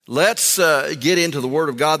Let's get into the Word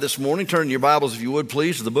of God this morning. Turn your Bibles, if you would,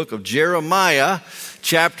 please, to the book of Jeremiah,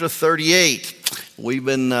 chapter 38. We've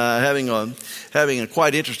been having a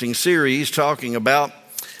quite interesting series talking about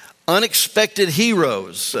unexpected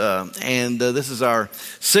heroes. This is our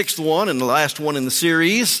sixth one and the last one in the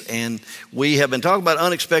series. And we have been talking about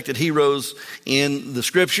unexpected heroes in the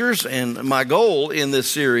Scriptures. And my goal in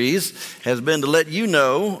this series has been to let you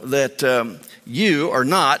know that you are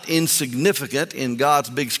not insignificant in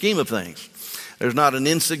God's big scheme of things. There's not an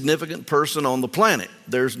insignificant person on the planet.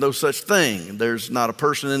 There's no such thing. There's not a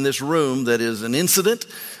person in this room that is an incident,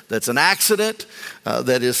 that's an accident,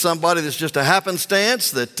 that is somebody that's just a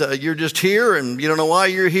happenstance, that you're just here and you don't know why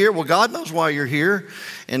you're here. Well, God knows why you're here.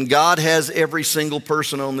 And God has every single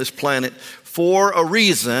person on this planet for a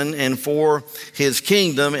reason and for His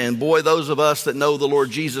kingdom. And boy, those of us that know the Lord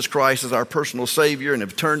Jesus Christ as our personal Savior and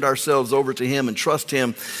have turned ourselves over to Him and trust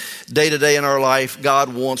Him day to day in our life,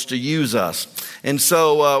 God wants to use us. And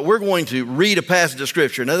so we're going to read a passage of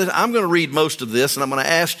Scripture. Now, I'm going to read most of this, and I'm going to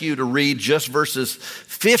ask you to read just verses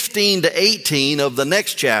 15 to 18 of the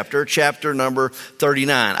next chapter, chapter number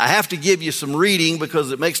 39. I have to give you some reading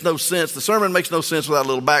because it makes no sense. The sermon makes no sense without a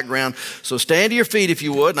little background. So stand to your feet if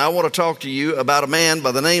you would, and I want to talk to you about a man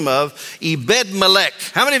by the name of Ebed Melech.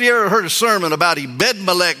 How many of you ever heard a sermon about Ebed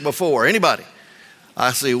Melech before? Anybody?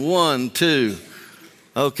 I see 1, 2.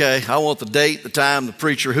 Okay, I want the date, the time, the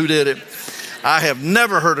preacher, who did it. I have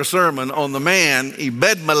never heard a sermon on the man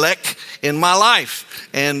Ebed Melech in my life.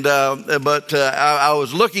 But I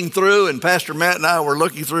was looking through, and Pastor Matt and I were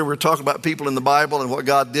looking through, we were talking about people in the Bible and what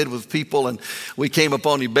God did with people, and we came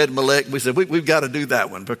upon Ebed Melech. We said, we've got to do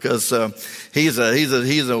that one because he's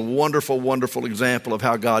a wonderful, wonderful example of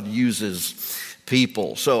how God uses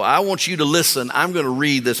people. So I want you to listen. I'm going to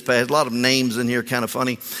read this passage. A lot of names in here, kind of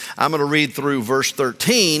funny. I'm going to read through verse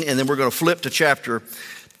 13, and then we're going to flip to chapter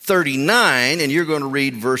 39, and you're going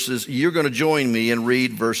to join me and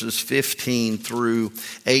read verses 15 through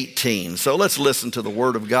 18. So let's listen to the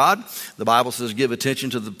Word of God. The Bible says give attention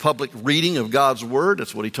to the public reading of God's Word.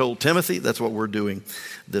 That's what He told Timothy. That's what we're doing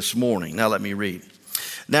this morning. Now let me read.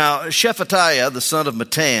 Now Shephatiah the son of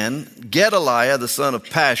Mattan, Gedaliah the son of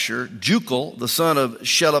Pashur, Jucal the son of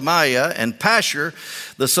Shelemiah, and Pashur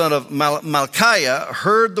the son of Malchiah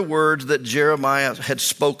heard the words that Jeremiah had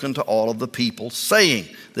spoken to all of the people, saying,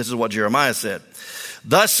 this is what Jeremiah said,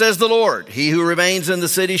 "Thus says the Lord, he who remains in the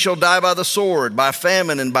city shall die by the sword, by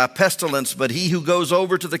famine, and by pestilence, but he who goes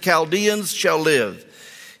over to the Chaldeans shall live.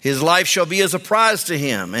 His life shall be as a prize to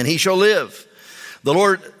him, and he shall live.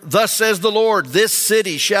 Thus says the Lord, this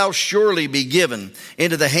city shall surely be given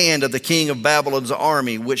into the hand of the king of Babylon's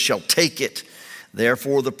army, which shall take it.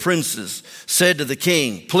 Therefore the princes said to the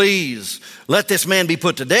king, please let this man be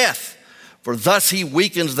put to death. For thus he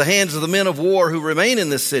weakens the hands of the men of war who remain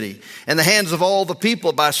in this city, and the hands of all the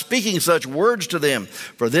people by speaking such words to them.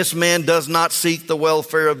 For this man does not seek the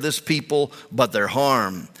welfare of this people, but their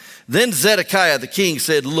harm." Then Zedekiah the king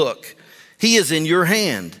said, "Look, he is in your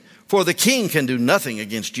hand, for the king can do nothing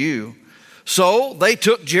against you." So they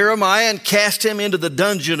took Jeremiah and cast him into the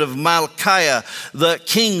dungeon of Malchiah, the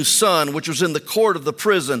king's son, which was in the court of the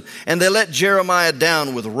prison, and they let Jeremiah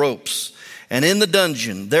down with ropes. And in the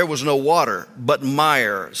dungeon there was no water, but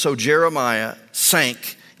mire. So Jeremiah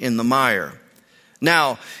sank in the mire.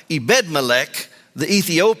 Now Ebed Melech, the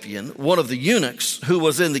Ethiopian, one of the eunuchs who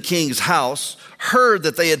was in the king's house, heard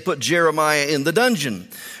that they had put Jeremiah in the dungeon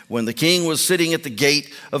when the king was sitting at the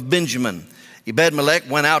gate of Benjamin. Ebed Melech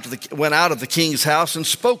went out of the king's house and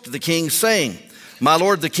spoke to the king, saying, "My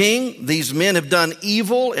lord the king, these men have done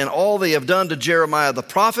evil in all they have done to Jeremiah the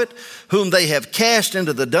prophet, whom they have cast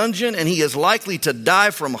into the dungeon, and he is likely to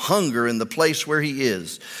die from hunger in the place where he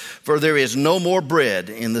is, for there is no more bread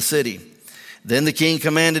in the city." Then the king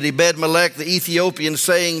commanded Ebed Melech the Ethiopian,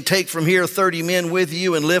 saying, "Take from here 30 men with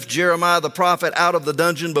you and lift Jeremiah the prophet out of the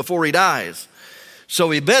dungeon before he dies."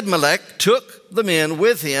 So Ebed Melech took the men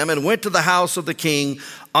with him and went to the house of the king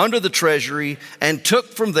under the treasury and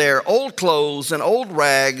took from there old clothes and old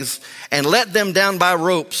rags and let them down by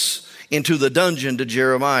ropes into the dungeon to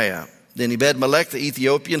Jeremiah. Then Ebed Melech the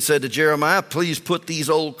Ethiopian said to Jeremiah, "Please put these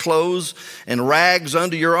old clothes and rags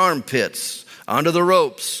under your armpits, under the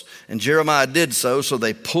ropes." And Jeremiah did so. So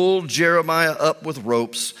they pulled Jeremiah up with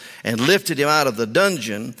ropes and lifted him out of the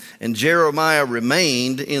dungeon. And Jeremiah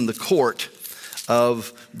remained in the court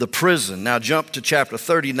of the prison. Now jump to chapter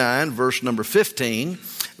 39, verse number 15.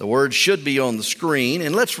 The words should be on the screen.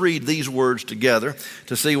 And let's read these words together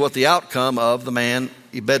to see what the outcome of the man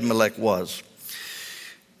Ebed Melech was.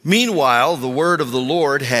 Meanwhile, the word of the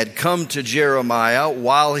Lord had come to Jeremiah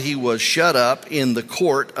while he was shut up in the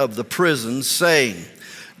court of the prison, saying,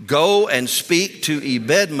 Go and speak to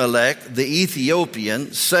Ebed Melech the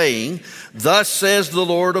Ethiopian, saying, Thus says the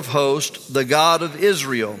Lord of hosts, the God of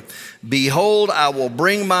Israel, Behold, I will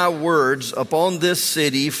bring my words upon this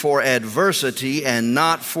city for adversity and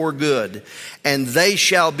not for good, and they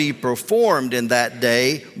shall be performed in that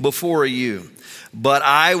day before you. But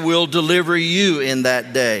I will deliver you in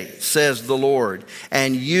that day, says the Lord,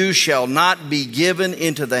 and you shall not be given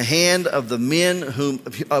into the hand of the men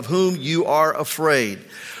of whom you are afraid.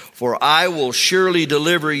 For I will surely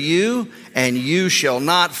deliver you, and you shall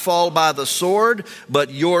not fall by the sword,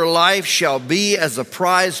 but your life shall be as a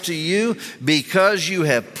prize to you, because you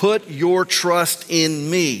have put your trust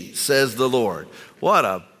in me, says the Lord. What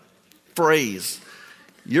a phrase.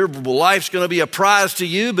 Your life's going to be a prize to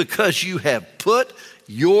you because you have put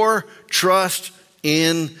your trust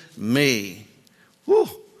in me. Whew.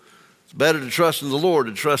 It's better to trust in the Lord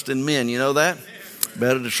than trust in men. You know that?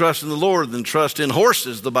 Better to trust in the Lord than trust in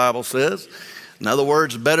horses, the Bible says. In other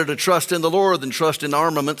words, better to trust in the Lord than trust in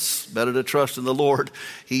armaments. Better to trust in the Lord.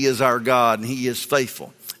 He is our God and He is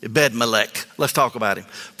faithful. Ebed Melech. Let's talk about him.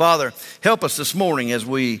 Father, help us this morning as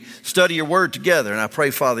we study your word together. And I pray,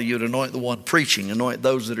 Father, you'd anoint the one preaching, anoint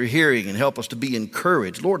those that are hearing, and help us to be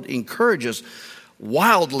encouraged. Lord, encourage us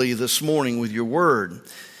wildly this morning with your word.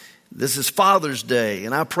 This is Father's Day,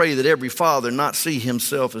 and I pray that every father not see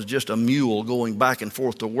himself as just a mule going back and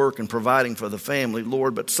forth to work and providing for the family,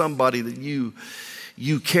 Lord, but somebody that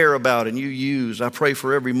you care about and you use. I pray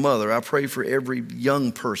for every mother. I pray for every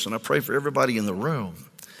young person. I pray for everybody in the room.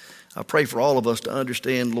 I pray for all of us to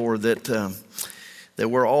understand, Lord, that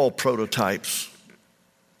we're all prototypes,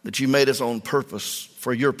 that you made us on purpose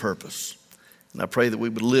for your purpose. And I pray that we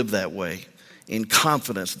would live that way in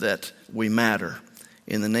confidence that we matter.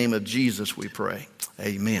 In the name of Jesus, we pray.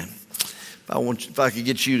 Amen. If I could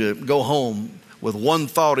get you to go home with one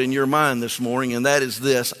thought in your mind this morning, and that is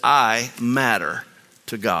this: I matter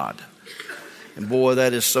to God. And boy,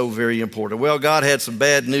 that is so very important. Well, God had some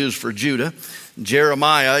bad news for Judah.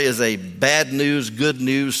 Jeremiah is a bad news, good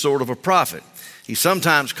news sort of a prophet. He's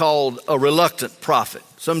sometimes called a reluctant prophet,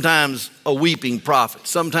 sometimes a weeping prophet.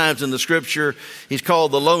 Sometimes in the scripture, he's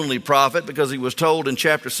called the lonely prophet because he was told in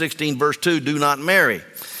chapter 16, verse 2, do not marry.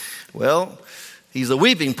 Well, he's a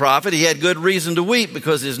weeping prophet. He had good reason to weep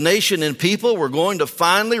because his nation and people were going to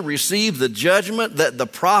finally receive the judgment that the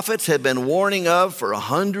prophets had been warning of for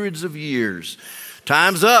hundreds of years.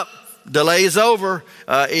 Time's up. Delay's over.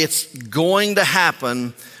 It's going to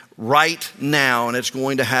happen right now, and it's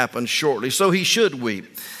going to happen shortly. So he should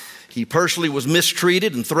weep. He personally was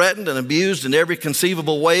mistreated and threatened and abused in every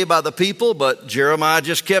conceivable way by the people, but Jeremiah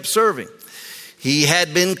just kept serving. He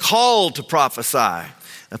had been called to prophesy.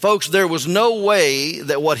 And folks, there was no way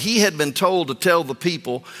that what he had been told to tell the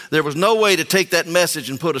people, there was no way to take that message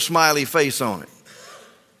and put a smiley face on it.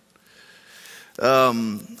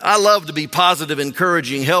 I love to be positive,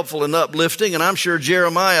 encouraging, helpful, and uplifting, and I'm sure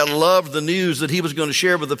Jeremiah loved the news that he was going to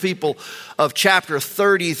share with the people of chapter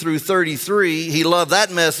 30 through 33. He loved that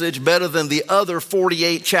message better than the other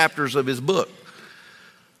 48 chapters of his book.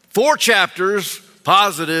 4 chapters,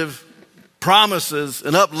 positive, promises,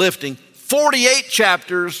 and uplifting. 48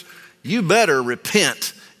 chapters, you better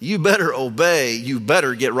repent. You better obey. You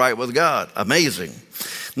better get right with God. Amazing.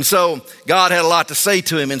 And so God had a lot to say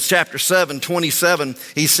to him. In chapter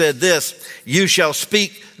 7:27, he said this: you shall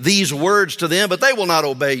speak these words to them, but they will not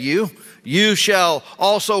obey you. You shall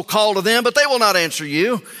also call to them, but they will not answer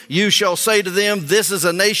you. You shall say to them, this is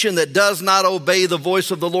a nation that does not obey the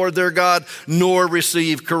voice of the Lord their God, nor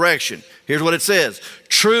receive correction. Here's what it says: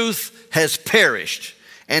 truth has perished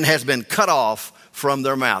and has been cut off from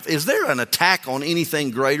their mouth. Is there an attack on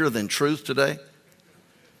anything greater than truth today?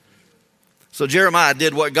 So Jeremiah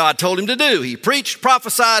did what God told him to do. He preached,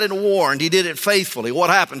 prophesied, and warned. He did it faithfully. What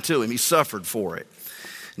happened to him? He suffered for it.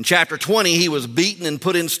 In chapter 20, he was beaten and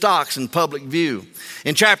put in stocks in public view.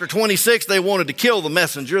 In chapter 26, they wanted to kill the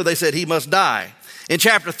messenger. They said he must die. In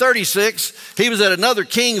chapter 36, he was at another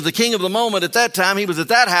king, the king of the moment at that time. He was at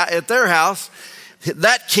their house.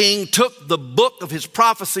 That king took the book of his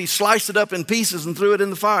prophecy, sliced it up in pieces, and threw it in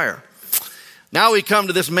the fire. Now we come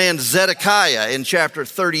to this man Zedekiah in chapter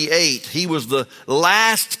 38. He was the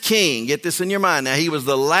last king. Get this in your mind now. He was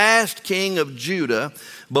the last king of Judah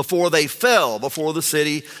before they fell, before the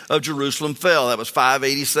city of Jerusalem fell. That was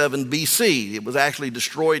 587 BC. It was actually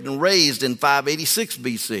destroyed and razed in 586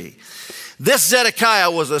 BC. This Zedekiah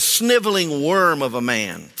was a sniveling worm of a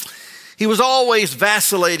man. He was always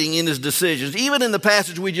vacillating in his decisions. Even in the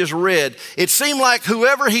passage we just read, it seemed like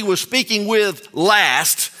whoever he was speaking with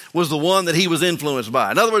last was the one that he was influenced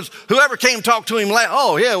by. In other words, whoever came and talked to him,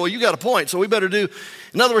 oh yeah, well you got a point, so we better do.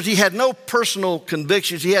 In other words, he had no personal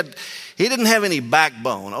convictions. He didn't have any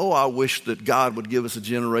backbone. Oh, I wish that God would give us a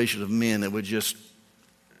generation of men that would just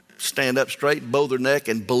stand up straight, bow their neck,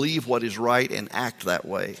 and believe what is right and act that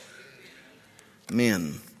way.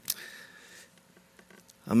 Men.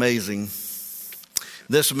 Amazing.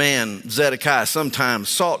 This man, Zedekiah, sometimes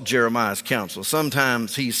sought Jeremiah's counsel.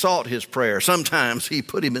 Sometimes he sought his prayer. Sometimes he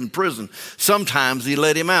put him in prison. Sometimes he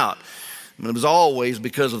let him out. And it was always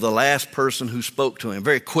because of the last person who spoke to him.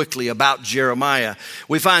 Very quickly about Jeremiah,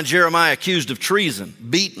 we find Jeremiah accused of treason,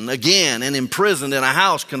 beaten again, and imprisoned in a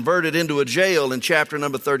house converted into a jail in chapter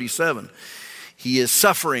number 37. He is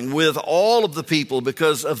suffering with all of the people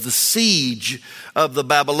because of the siege of the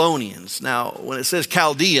Babylonians. Now, when it says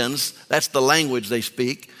Chaldeans, that's the language they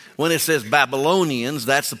speak. When it says Babylonians,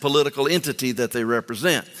 that's the political entity that they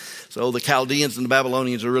represent. So the Chaldeans and the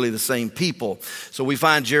Babylonians are really the same people. So we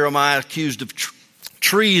find Jeremiah accused of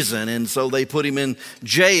treason, and so they put him in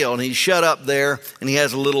jail, and he's shut up there, and he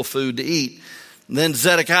has a little food to eat. And then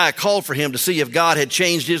Zedekiah called for him to see if God had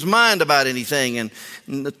changed his mind about anything,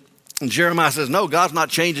 and Jeremiah says, no, God's not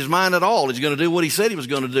changed his mind at all. He's going to do what he said he was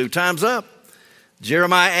going to do. Time's up.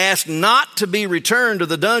 Jeremiah asked not to be returned to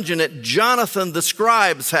the dungeon at Jonathan the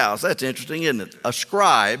scribe's house. That's interesting, isn't it? A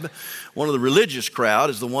scribe, one of the religious crowd,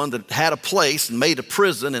 is the one that had a place and made a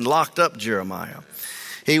prison and locked up Jeremiah.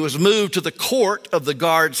 He was moved to the court of the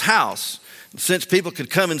guard's house. Since people could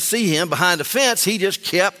come and see him behind a fence, he just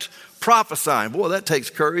kept prophesying. Boy, that takes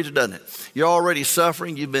courage, doesn't it? You're already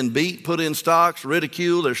suffering. You've been beat, put in stocks,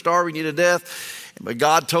 ridiculed. They're starving you to death. But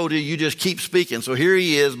God told you just keep speaking. So here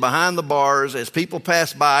he is behind the bars as people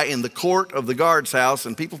pass by in the court of the guard's house,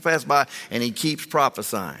 and people pass by, and he keeps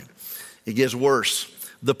prophesying. It gets worse.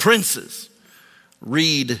 The princes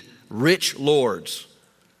read rich lords.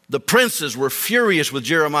 The princes were furious with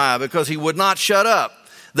Jeremiah because he would not shut up.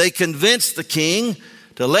 They convinced the king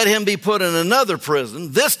to let him be put in another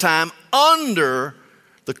prison, this time under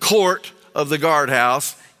the court of the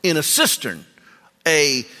guardhouse in a cistern,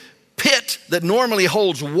 a pit that normally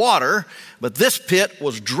holds water, but this pit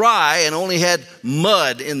was dry and only had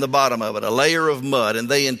mud in the bottom of it, a layer of mud, and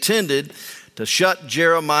they intended to shut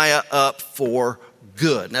Jeremiah up for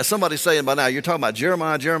good. Now somebody's saying by now, you're talking about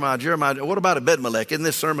Jeremiah. What about Ebed Melech? Isn't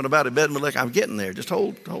this sermon about Ebed Melech? I'm getting there. Just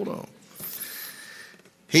hold on.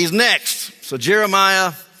 He's next. So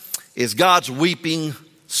Jeremiah is God's weeping,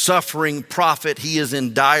 suffering prophet. He is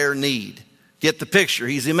in dire need. Get the picture.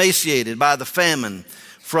 He's emaciated by the famine,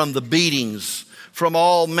 from the beatings, from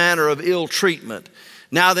all manner of ill treatment.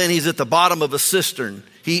 Now then, he's at the bottom of a cistern.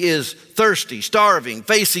 He is thirsty, starving,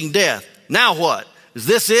 facing death. Now what? Is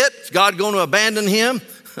this it? Is God going to abandon him?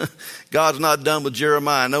 God's not done with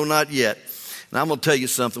Jeremiah. No, not yet. And I'm going to tell you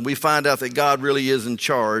something. We find out that God really is in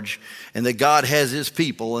charge and that God has his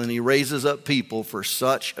people, and he raises up people for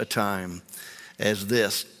such a time as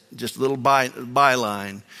this. Just a little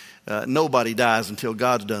byline. Nobody dies until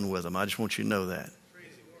God's done with them. I just want you to know that.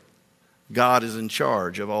 God is in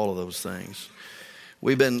charge of all of those things.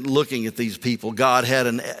 We've been looking at these people. God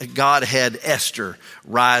had Esther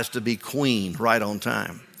rise to be queen right on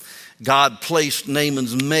time. God placed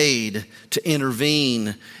Naaman's maid to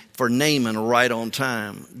intervene for Naaman right on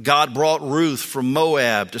time. God brought Ruth from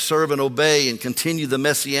Moab to serve and obey and continue the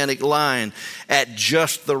messianic line at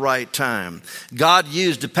just the right time. God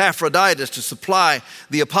used Epaphroditus to supply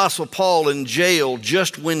the Apostle Paul in jail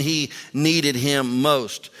just when he needed him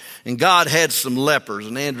most. And God had some lepers,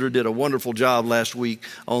 and Andrew did a wonderful job last week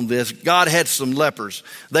on this. God had some lepers.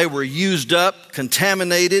 They were used up,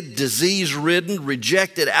 contaminated, disease-ridden,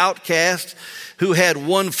 rejected outcasts who had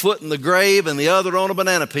one foot in the grave and the other on a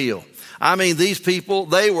banana peel. I mean, these people,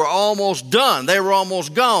 they were almost done. They were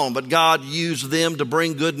almost gone, but God used them to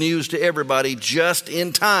bring good news to everybody just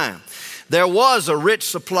in time. There was a rich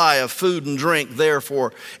supply of food and drink there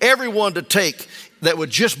for everyone to take that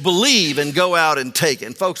would just believe and go out and take it.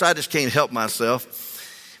 And folks, I just can't help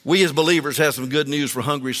myself. We as believers have some good news for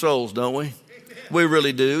hungry souls, don't we? We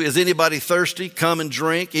really do. Is anybody thirsty? Come and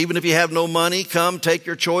drink. Even if you have no money, come take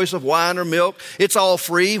your choice of wine or milk. It's all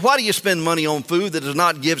free. Why do you spend money on food that does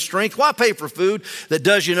not give strength? Why pay for food that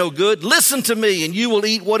does you no good? Listen to me and you will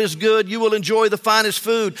eat what is good. You will enjoy the finest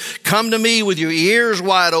food. Come to me with your ears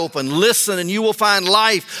wide open. Listen and you will find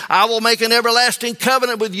life. I will make an everlasting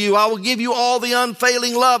covenant with you. I will give you all the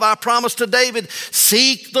unfailing love I promised to David.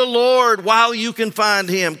 Seek the Lord while you can find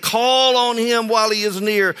him. Call on him while he is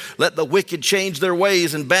near. Let the wicked change their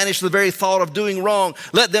ways and banish the very thought of doing wrong.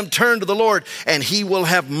 Let them turn to the Lord and he will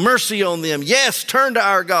have mercy on them. Yes, turn to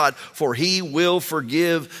our God, for he will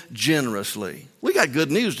forgive generously. We got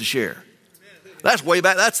good news to share. That's way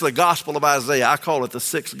back. That's the gospel of Isaiah. I call it the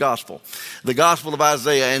sixth gospel. The gospel of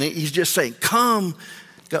Isaiah. And he's just saying, come.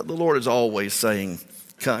 God, the Lord is always saying,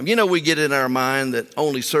 come. You know, we get in our mind that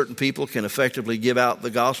only certain people can effectively give out the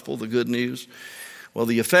gospel, the good news. Well,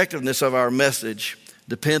 the effectiveness of our message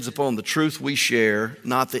depends upon the truth we share,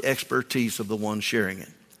 not the expertise of the one sharing it.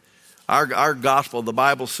 Our gospel, the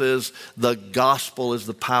Bible says, the gospel is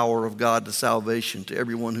the power of God to salvation to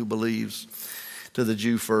everyone who believes, to the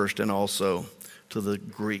Jew first and also to the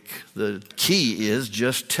Greek. The key is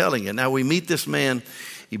just telling it. Now we meet this man,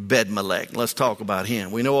 Ebed Melech. Let's talk about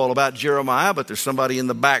him. We know all about Jeremiah, but there's somebody in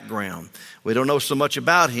the background. We don't know so much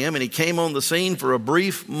about him, and he came on the scene for a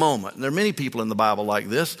brief moment. And there are many people in the Bible like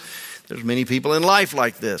this. There's many people in life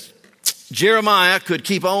like this. Jeremiah could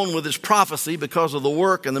keep on with his prophecy because of the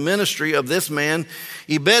work and the ministry of this man,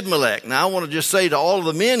 Ebed Melech. Now, I want to just say to all of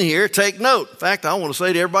the men here, take note. In fact, I want to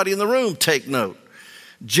say to everybody in the room, take note.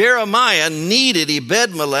 Jeremiah needed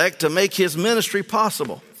Ebed Melech to make his ministry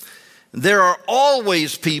possible. There are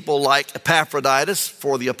always people like Epaphroditus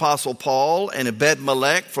for the Apostle Paul and Ebed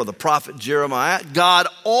Melech for the prophet Jeremiah. God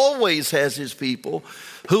always has his people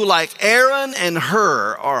who, like Aaron and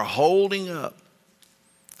Hur, are holding up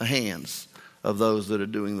the hands of those that are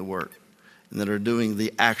doing the work and that are doing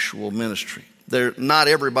the actual ministry. Not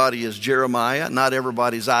everybody is Jeremiah, not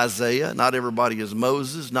everybody's Isaiah, not everybody is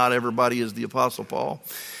Moses, not everybody is the Apostle Paul.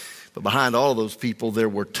 But behind all of those people, there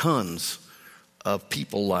were tons of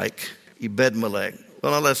people like Ebed Melech.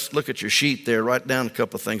 Well, now let's look at your sheet there. Write down a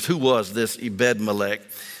couple of things. Who was this Ebed Melech?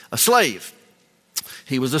 A slave.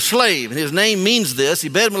 He was a slave, and his name means this.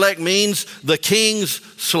 Ebed Melech means the king's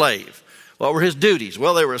slave. What were his duties?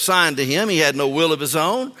 Well, they were assigned to him. He had no will of his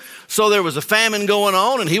own. So there was a famine going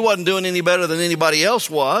on, and he wasn't doing any better than anybody else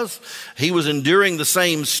was. He was enduring the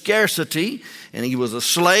same scarcity, and he was a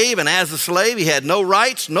slave. And as a slave, he had no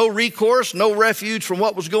rights, no recourse, no refuge from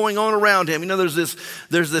what was going on around him. You know, there's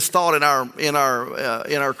this thought in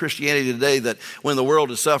our Christianity today that when the world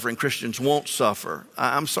is suffering, Christians won't suffer.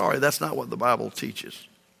 I'm sorry, that's not what the Bible teaches.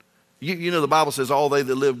 You know, the Bible says all they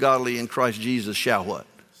that live godly in Christ Jesus shall what?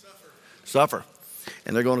 Suffer.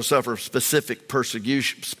 And they're going to suffer specific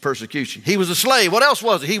persecution. He was a slave. What else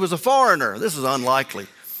was he? He was a foreigner. This is unlikely.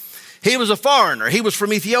 He was a foreigner. He was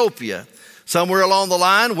from Ethiopia. Somewhere along the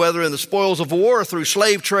line, whether in the spoils of war or through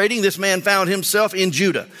slave trading, this man found himself in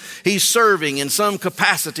Judah. He's serving in some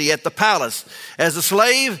capacity at the palace. As a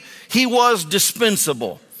slave, he was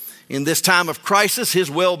dispensable. In this time of crisis, his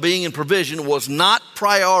well-being and provision was not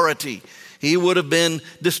priority. He would have been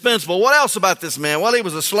dispensable. What else about this man? Well, he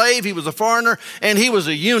was a slave, he was a foreigner, and he was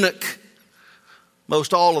a eunuch.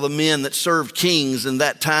 Most all of the men that served kings in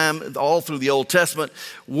that time, all through the Old Testament,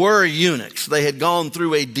 were eunuchs. They had gone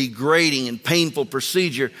through a degrading and painful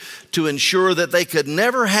procedure to ensure that they could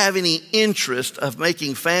never have any interest of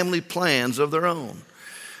making family plans of their own.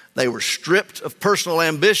 They were stripped of personal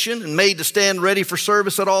ambition and made to stand ready for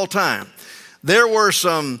service at all time. There were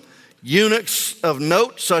some eunuchs of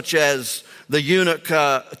note, such as the eunuch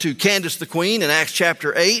to Candace the queen in Acts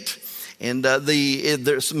chapter 8. And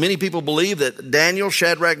there's many people believe that Daniel,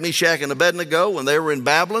 Shadrach, Meshach, and Abednego, when they were in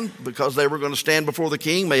Babylon, because they were going to stand before the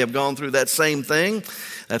king, may have gone through that same thing.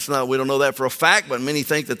 We don't know that for a fact, but many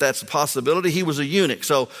think that that's a possibility. He was a eunuch.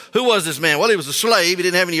 So who was this man? Well, he was a slave. He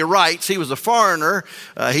didn't have any rights. He was a foreigner.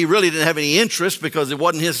 He really didn't have any interest because it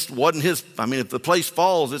wasn't his. I mean, if the place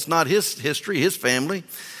falls, it's not his history, his family.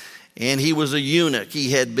 And he was a eunuch.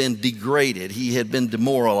 He had been degraded. He had been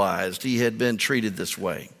demoralized. He had been treated this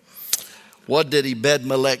way. What did Ebed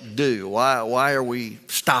Melech do? Why are we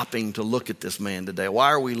stopping to look at this man today? Why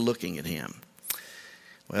are we looking at him?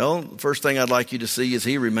 Well, the first thing I'd like you to see is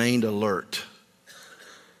he remained alert.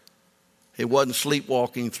 He wasn't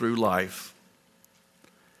sleepwalking through life.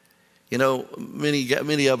 You know,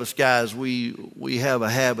 many of us guys, we have a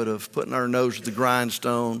habit of putting our nose to the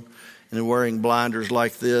grindstone and wearing blinders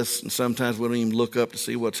like this. And sometimes we don't even look up to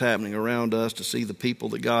see what's happening around us, to see the people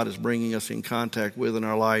that God is bringing us in contact with in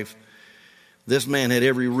our life. This man had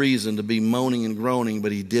every reason to be moaning and groaning,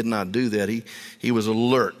 but he did not do that. He was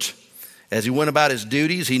alert. As he went about his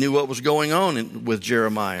duties, he knew what was going on with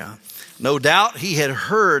Jeremiah. No doubt he had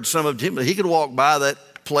heard some of him. He could walk by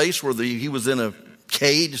that place where he was in a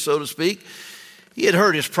cage, so to speak. He had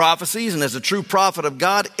heard his prophecies, and as a true prophet of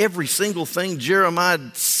God, every single thing Jeremiah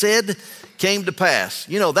said came to pass.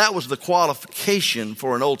 You know, that was the qualification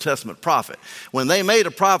for an Old Testament prophet. When they made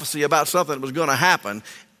a prophecy about something that was going to happen,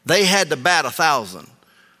 they had to bat 1,000.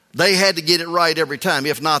 They had to get it right every time.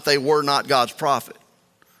 If not, they were not God's prophet.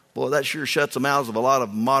 Boy, that sure shuts the mouths of a lot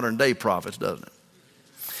of modern day prophets, doesn't it?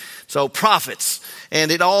 So prophets. And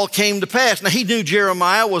it all came to pass. Now, he knew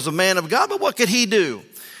Jeremiah was a man of God, but what could he do?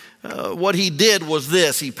 What he did was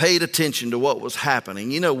this. He paid attention to what was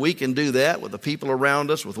happening. You know, we can do that with the people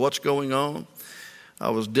around us, with what's going on.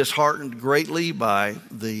 I was disheartened greatly by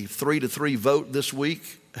the 3-3 vote this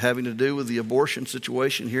week having to do with the abortion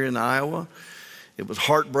situation here in Iowa. It was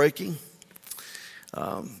heartbreaking.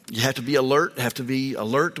 You have to be alert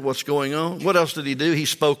to what's going on. What else did he do? He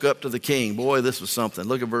spoke up to the king. Boy, this was something.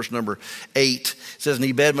 Look at verse number 8. It says, and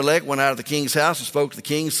Ebed Melech went out of the king's house and spoke to the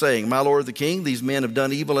king, saying, my lord the king, these men have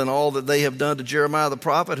done evil in all that they have done to Jeremiah the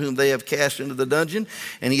prophet, whom they have cast into the dungeon,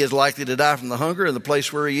 and he is likely to die from the hunger in the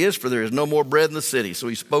place where he is, for there is no more bread in the city. So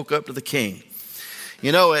he spoke up to the king.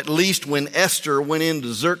 You know, at least when Esther went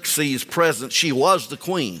into Xerxes' presence, she was the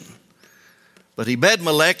queen. But Ebed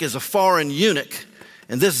Melech is a foreign eunuch.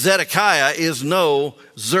 And this Zedekiah is no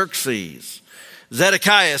Xerxes.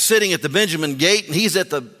 Zedekiah is sitting at the Benjamin gate, and he's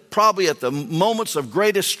probably at the moments of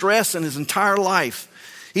greatest stress in his entire life.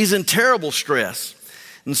 He's in terrible stress.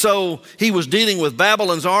 And so he was dealing with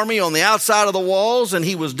Babylon's army on the outside of the walls, and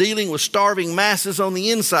he was dealing with starving masses on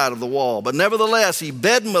the inside of the wall. But nevertheless,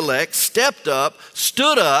 Ebed Melech stepped up,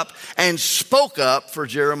 stood up, and spoke up for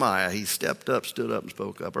Jeremiah. He stepped up, stood up, and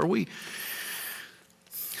spoke up. Are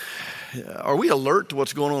we alert to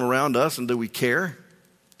what's going on around us, and do we care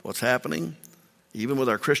what's happening, even with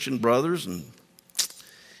our Christian brothers? And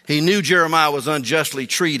he knew Jeremiah was unjustly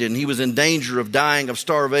treated, and he was in danger of dying of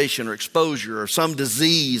starvation or exposure or some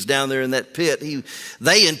disease down there in that pit.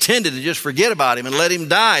 They intended to just forget about him and let him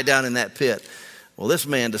die down in that pit. Well, this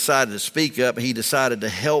man decided to speak up, and he decided to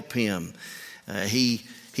help him. He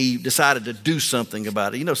decided to do something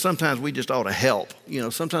about it. You know, sometimes we just ought to help.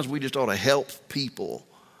 Sometimes we just ought to help people.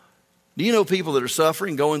 Do you know people that are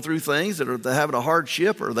suffering, going through things, that are having a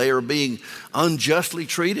hardship, or they are being unjustly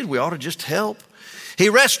treated? We ought to just help. He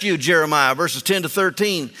rescued Jeremiah, verses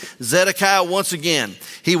 10-13. Zedekiah, once again,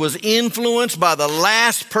 he was influenced by the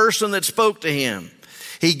last person that spoke to him.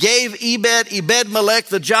 He gave Ebed Melech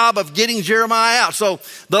the job of getting Jeremiah out. So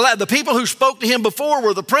the people who spoke to him before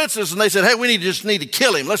were the princes, and they said, hey, we just need to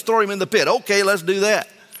kill him. Let's throw him in the pit. Okay, let's do that.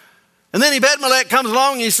 And then Ebed Melech comes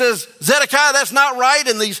along and he says, Zedekiah, that's not right.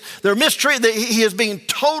 And they're mistreated. He is being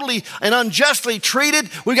totally and unjustly treated.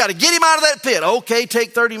 We've got to get him out of that pit. Okay,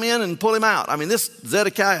 take 30 men and pull him out. I mean, this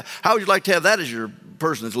Zedekiah, how would you like to have that as your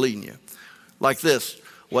person that's leading you? Like this,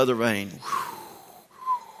 weather vane.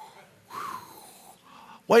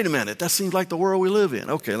 Wait a minute, that seems like the world we live in.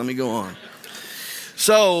 Okay, let me go on.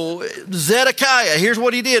 So Zedekiah, here's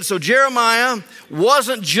what he did. So Jeremiah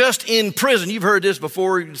wasn't just in prison. You've heard this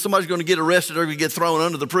before. Somebody's going to get arrested or get thrown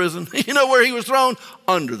under the prison. You know where he was thrown?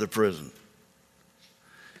 Under the prison.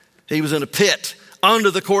 He was in a pit under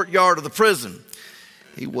the courtyard of the prison.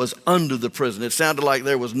 He was under the prison. It sounded like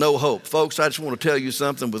there was no hope. Folks, I just want to tell you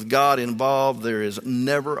something. With God involved, there is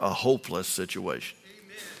never a hopeless situation.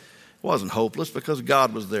 It wasn't hopeless because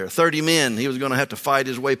God was there. 30 men, he was going to have to fight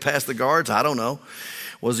his way past the guards. I don't know.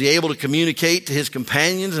 Was he able to communicate to his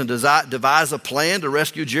companions and devise a plan to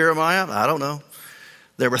rescue Jeremiah? I don't know.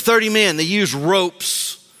 There were 30 men. They used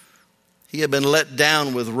ropes. He had been let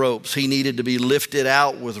down with ropes. He needed to be lifted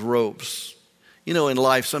out with ropes. You know, in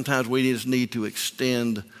life, sometimes we just need to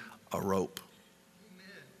extend a rope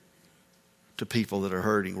to people that are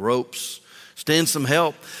hurting. Ropes. Extend some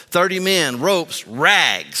help. 30 men, ropes,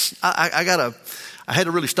 rags. I had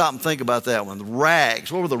to really stop and think about that one. The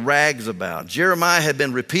rags. What were the rags about? Jeremiah had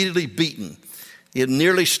been repeatedly beaten. He had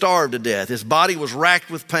nearly starved to death. His body was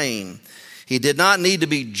racked with pain. He did not need to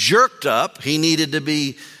be jerked up. He needed to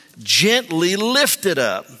be gently lifted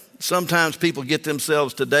up. Sometimes people get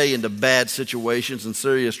themselves today into bad situations and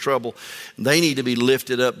serious trouble. They need to be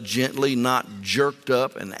lifted up gently, not jerked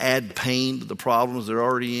up and add pain to the problems they're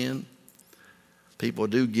already in. People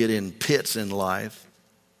do get in pits in life.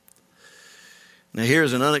 Now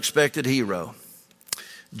here's an unexpected hero.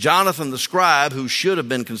 Jonathan the scribe, who should have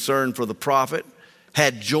been concerned for the prophet,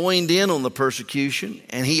 had joined in on the persecution,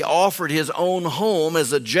 and he offered his own home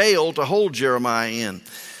as a jail to hold Jeremiah in.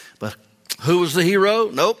 But who was the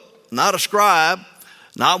hero? Nope, not a scribe,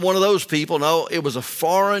 not one of those people. No, it was a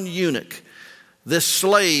foreign eunuch. This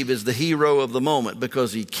slave is the hero of the moment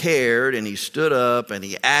because he cared and he stood up and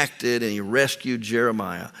he acted and he rescued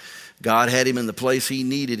Jeremiah. God had him in the place he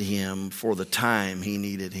needed him for the time he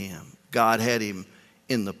needed him. God had him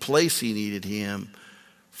in the place he needed him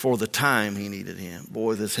for the time he needed him.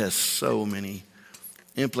 Boy, this has so many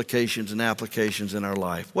implications and applications in our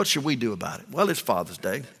life. What should we do about it? Well, it's Father's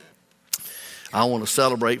Day. I want to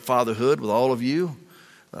celebrate fatherhood with all of you.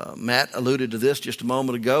 Matt alluded to this just a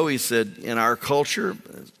moment ago. He said, in our culture,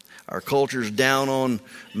 Our culture's down on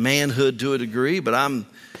manhood to a degree, but I'm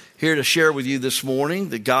here to share with you this morning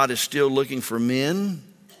that God is still looking for men.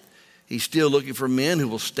 He's still looking for men who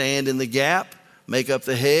will stand in the gap, make up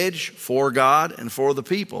the hedge for God and for the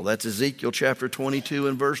people. That's Ezekiel chapter 22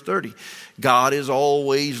 and verse 30. God is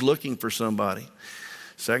always looking for somebody.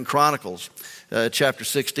 2 Chronicles chapter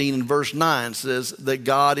 16 and verse 9 says that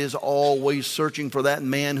God is always searching for that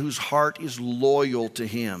man whose heart is loyal to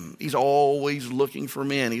him. He's always looking for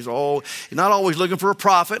men. He's not always looking for a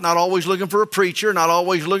prophet, not always looking for a preacher, not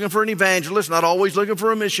always looking for an evangelist, not always looking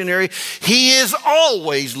for a missionary. He is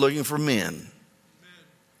always looking for men.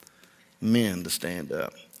 Men to stand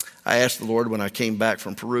up. I asked the Lord when I came back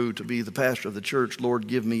from Peru to be the pastor of the church, Lord,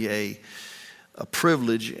 give me a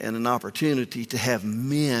privilege and an opportunity to have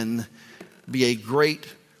men be a great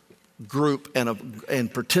group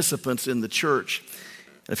and participants in the church.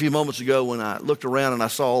 And a few moments ago when I looked around and I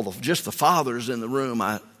saw just the fathers in the room,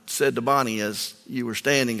 I said to Bonnie as you were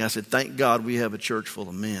standing, I said, thank God we have a church full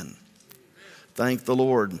of men. Thank the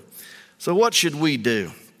Lord. So what should we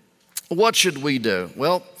do? What should we do?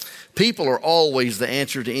 Well, people are always the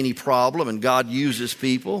answer to any problem, and God uses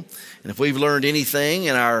people. And if we've learned anything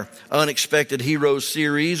in our Unexpected Heroes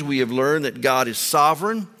series, we have learned that God is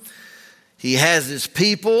sovereign. He has his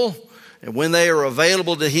people, and when they are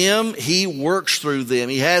available to him, he works through them.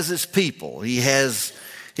 He has his people. He has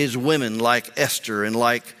his women like Esther and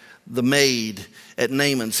like the maid at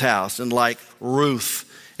Naaman's house and like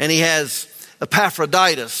Ruth. And he has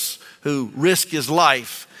Epaphroditus who risked his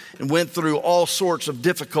life and went through all sorts of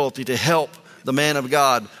difficulty to help the man of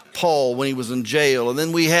God, Paul, when he was in jail. And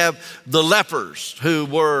then we have the lepers who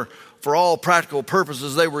were, for all practical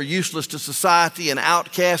purposes, they were useless to society and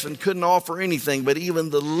outcasts and couldn't offer anything. But even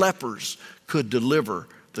the lepers could deliver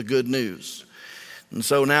the good news. And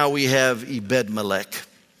so now we have Ebed Melech.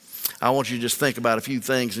 I want you to just think about a few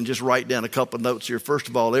things and just write down a couple of notes here. First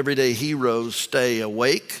of all, everyday heroes stay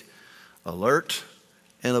awake, alert,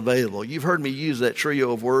 and available. You've heard me use that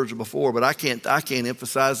trio of words before, but I can't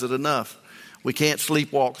emphasize it enough. We can't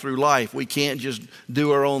sleepwalk through life. We can't just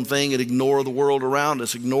do our own thing and ignore the world around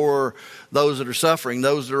us, ignore those that are suffering,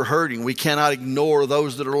 those that are hurting. We cannot ignore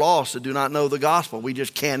those that are lost, that do not know the gospel. We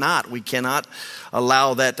just cannot. We cannot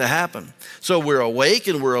allow that to happen. So we're awake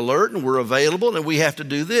and we're alert and we're available, and we have to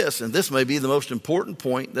do this. And this may be the most important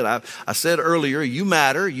point that I said earlier. You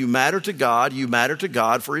matter. You matter to God. You matter to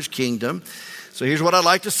God for his kingdom. So here's what I'd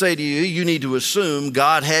like to say to you. You need to assume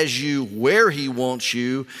God has you where he wants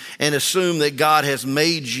you, and assume that God has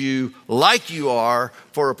made you like you are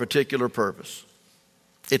for a particular purpose.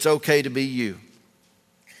 It's okay to be you.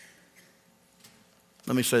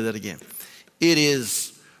 Let me say that again. It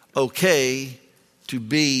is okay to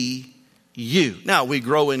be you. Now, we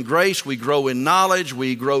grow in grace, we grow in knowledge,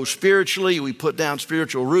 we grow spiritually, we put down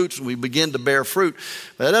spiritual roots, and we begin to bear fruit.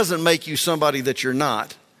 But that doesn't make you somebody that you're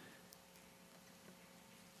not.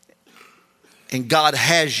 And God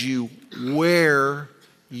has you where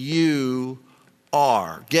you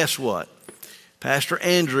are. Guess what? Pastor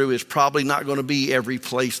Andrew is probably not going to be every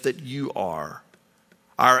place that you are.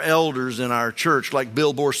 Our elders in our church, like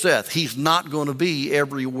Bill Borseth, he's not going to be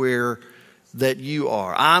everywhere that you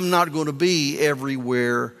are. I'm not going to be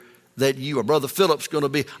everywhere that you are. Brother Philip's going to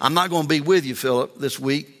be. I'm not going to be with you, Philip, this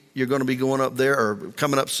week. You're going to be going up there or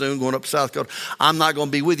coming up soon, going up to South Dakota. I'm not going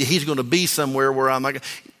to be with you. He's going to be somewhere where I'm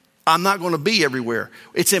not going to be everywhere.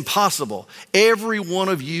 It's impossible. Every one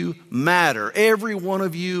of you matter. Every one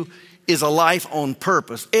of you is a life on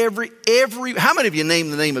purpose. How many of you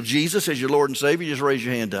name the name of Jesus as your Lord and Savior? Just raise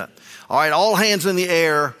your hand up. All right, all hands in the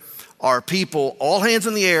air are people. All hands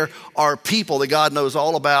in the air are people that God knows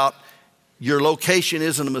all about. Your location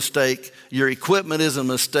isn't a mistake. Your equipment isn't a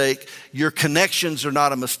mistake. Your connections are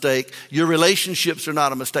not a mistake. Your relationships are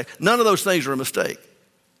not a mistake. None of those things are a mistake.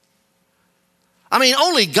 I mean,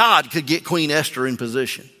 only God could get Queen Esther in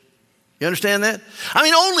position. You understand that? I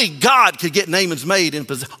mean, only God could get Naaman's maid in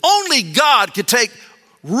position. Only God could take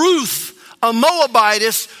Ruth, a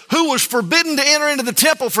Moabitess who was forbidden to enter into the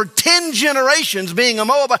temple for 10 generations being a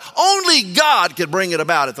Moabite. Only God could bring it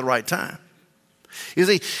about at the right time. You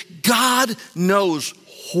see, God knows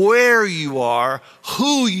where you are,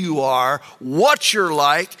 who you are, what you're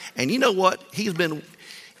like. And you know what?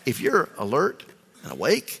 If you're alert and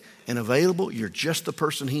awake and available, you're just the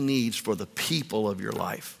person he needs for the people of your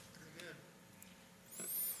life.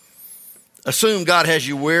 Assume God has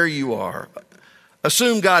you where you are.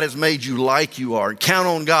 Assume God has made you like you are. Count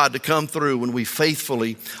on God to come through when we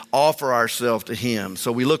faithfully offer ourselves to him.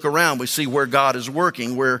 So we look around, we see where God is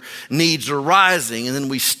working, where needs are rising, and then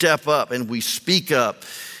we step up and we speak up.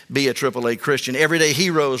 Be a AAA Christian. Everyday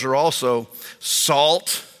heroes are also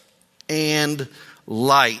salt and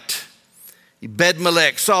light.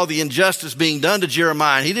 Ebed-Melech saw the injustice being done to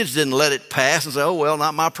Jeremiah, and he just didn't let it pass and say, oh, well,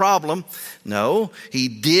 not my problem. No, he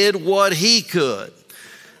did what he could.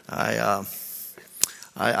 I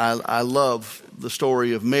love the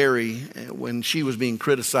story of Mary when she was being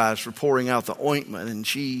criticized for pouring out the ointment, and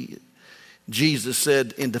Jesus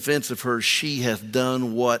said in defense of her, she hath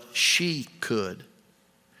done what she could.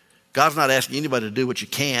 God's not asking anybody to do what you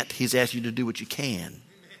can't. He's asking you to do what you can.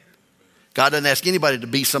 God doesn't ask anybody to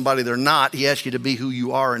be somebody they're not. He asks you to be who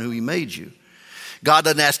you are and who he made you. God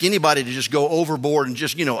doesn't ask anybody to just go overboard and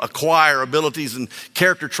just, acquire abilities and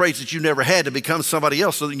character traits that you never had to become somebody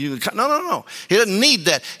else so that you can. No. He doesn't need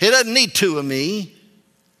that. He doesn't need two of me.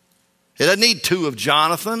 He doesn't need two of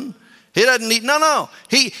Jonathan. He doesn't need, no.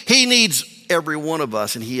 He needs every one of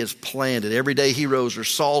us, and he has planned it. Everyday heroes are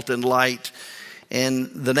salt and light.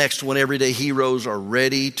 And the next one, everyday heroes are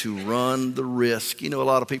ready to run the risk. A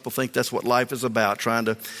lot of people think that's what life is about, trying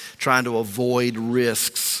to avoid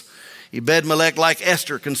risks. Ebed-Melech, like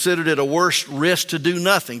Esther, considered it a worse risk to do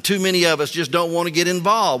nothing. Too many of us just don't want to get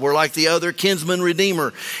involved. We're like the other kinsman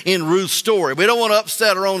redeemer in Ruth's story. We don't want to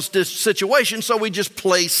upset our own situation, so we just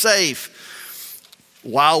play safe.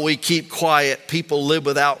 While we keep quiet, people live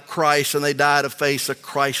without Christ and they die to face a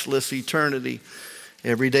Christless eternity.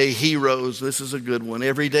 Everyday heroes, this is a good one.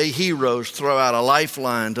 Everyday heroes throw out a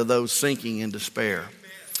lifeline to those sinking in despair.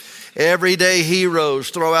 Everyday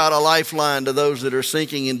heroes throw out a lifeline to those that are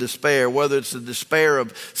sinking in despair, whether it's the despair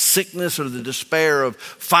of sickness or the despair of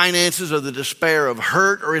finances or the despair of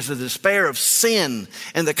hurt or it's the despair of sin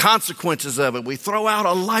and the consequences of it. We throw out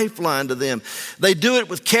a lifeline to them. They do it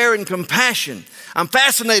with care and compassion. I'm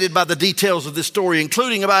fascinated by the details of this story,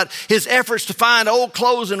 including about his efforts to find old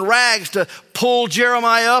clothes and rags to pull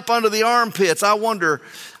Jeremiah up under the armpits. I wonder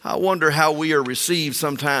how we are received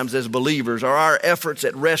sometimes as believers. Are our efforts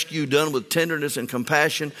at rescue done with tenderness and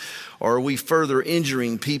compassion, or are we further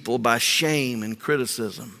injuring people by shame and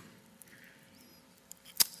criticism?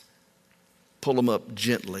 Pull them up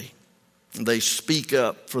gently. They speak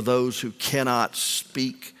up for those who cannot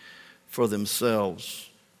speak for themselves.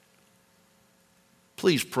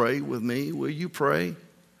 Please pray with me. Will you pray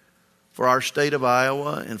for our state of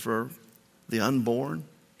Iowa and for the unborn?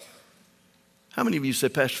 How many of you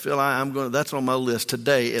said, Pastor Phil, that's on my list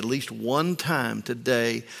today, at least one time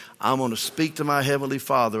today, I'm going to speak to my Heavenly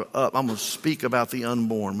Father up. I'm going to speak about the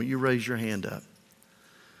unborn. Will you raise your hand up?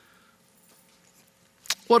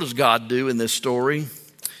 What does God do in this story?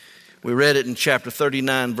 We read it in chapter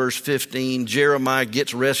 39, verse 15. Jeremiah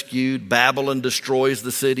gets rescued. Babylon destroys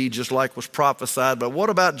the city, just like was prophesied. But what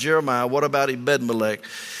about Jeremiah? What about Ebed-Melech?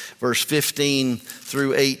 Verse 15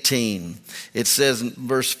 through 18. It says in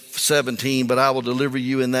verse 17, but I will deliver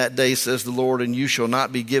you in that day, says the Lord, and you shall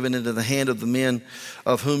not be given into the hand of the men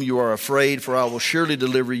of whom you are afraid, for I will surely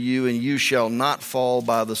deliver you, and you shall not fall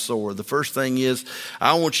by the sword. The first thing is,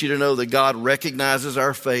 I want you to know that God recognizes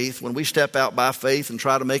our faith. When we step out by faith and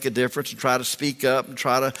try to make a difference and try to speak up and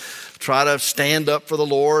try to stand up for the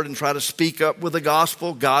Lord and try to speak up with the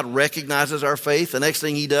gospel, God recognizes our faith. The next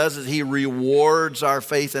thing he does is he rewards our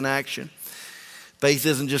faith in action. Faith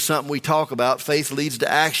isn't just something we talk about. Faith leads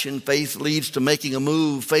to action. Faith leads to making a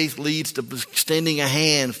move. Faith leads to extending a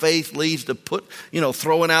hand. Faith leads to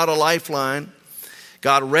throwing out a lifeline.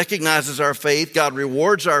 God recognizes our faith. God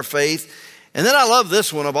rewards our faith. And then I love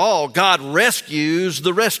this one of all. God rescues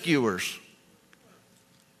the rescuers.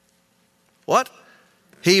 What?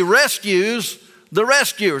 He rescues the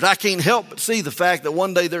rescuers. I can't help but see the fact that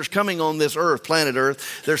one day there's coming on this earth, planet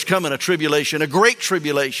Earth, there's coming a tribulation, a great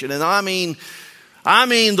tribulation. And I mean,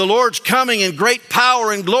 the Lord's coming in great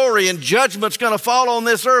power and glory, and judgment's going to fall on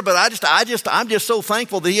this earth. But I'm just so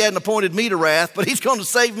thankful that he hadn't appointed me to wrath, but he's going to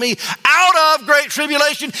save me out of great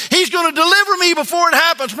tribulation. He's going to deliver me before it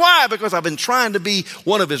happens. Why? Because I've been trying to be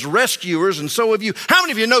one of his rescuers, and so have you. How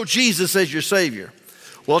many of you know Jesus as your Savior?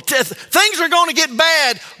 Well, things are going to get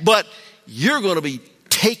bad, but you're going to be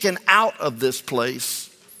taken out of this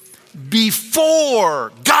place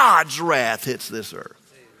before God's wrath hits this earth.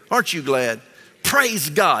 Aren't you glad?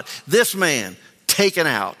 Praise God. This man taken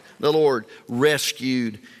out. The Lord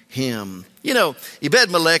rescued him.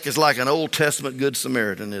 Ebed-Melech is like an Old Testament Good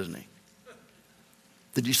Samaritan, isn't he?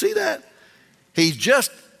 Did you see that?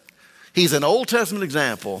 He's an Old Testament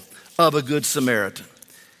example of a Good Samaritan.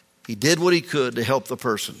 He did what he could to help the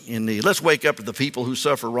person in need. Let's wake up to the people who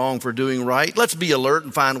suffer wrong for doing right. Let's be alert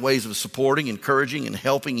and find ways of supporting, encouraging, and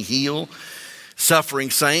helping heal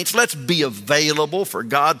suffering saints. Let's be available for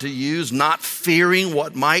God to use, not fearing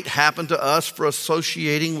what might happen to us for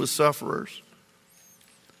associating with sufferers.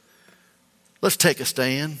 Let's take a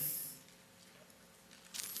stand.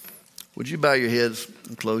 Would you bow your heads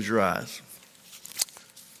and close your eyes?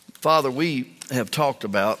 Father, we have talked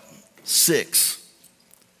about 6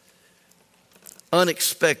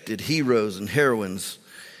 unexpected heroes and heroines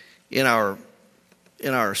in our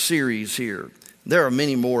series here. There are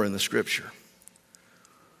many more in the Scripture.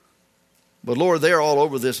 But Lord, they're all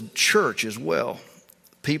over this church as well.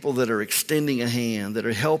 People that are extending a hand, that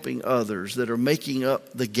are helping others, that are making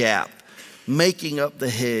up the gap, making up the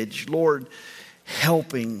hedge. Lord,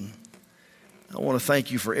 helping. I want to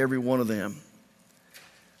thank you for every one of them.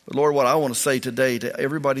 But Lord, what I want to say today to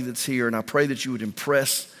everybody that's here, and I pray that you would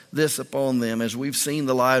impress this upon them as we've seen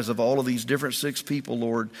the lives of all of these different 6 people,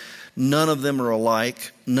 Lord. None of them are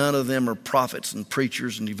alike. None of them are prophets and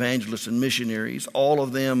preachers and evangelists and missionaries. All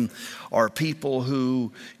of them are people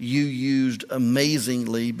who you used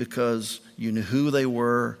amazingly because you knew who they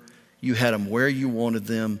were, you had them where you wanted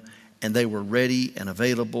them, and they were ready and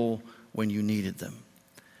available when you needed them.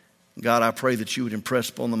 God, I pray that you would impress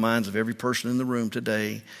upon the minds of every person in the room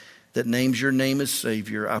today that names your name as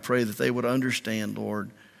Savior. I pray that they would understand, Lord,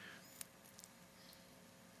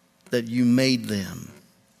 that you made them,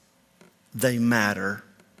 they matter,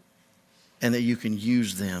 and that you can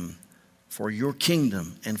use them for your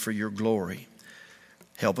kingdom and for your glory.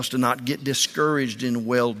 Help us to not get discouraged in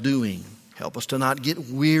well-doing. Help us to not get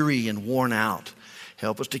weary and worn out.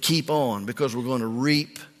 Help us to keep on, because we're going to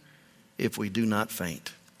reap if we do not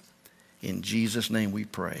faint. In Jesus' name we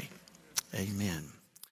pray. Amen.